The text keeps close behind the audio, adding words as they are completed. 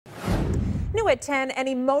New at 10, an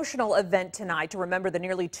emotional event tonight to remember the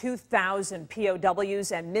nearly 2,000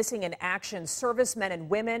 POWs and missing in action servicemen and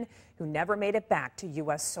women who never made it back to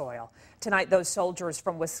U.S. soil. Tonight, those soldiers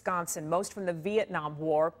from Wisconsin, most from the Vietnam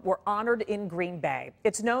War, were honored in Green Bay.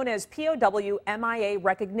 It's known as POW MIA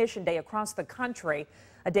Recognition Day across the country,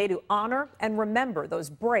 a day to honor and remember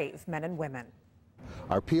those brave men and women.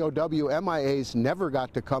 Our POW MIAs never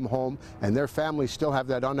got to come home, and their families still have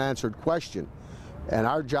that unanswered question. And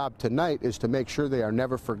our job tonight is to make sure they are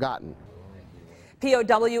never forgotten.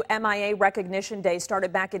 POW MIA Recognition Day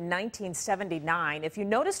started back in 1979. If you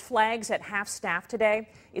noticed flags at half staff today,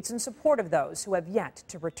 it's in support of those who have yet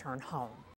to return home.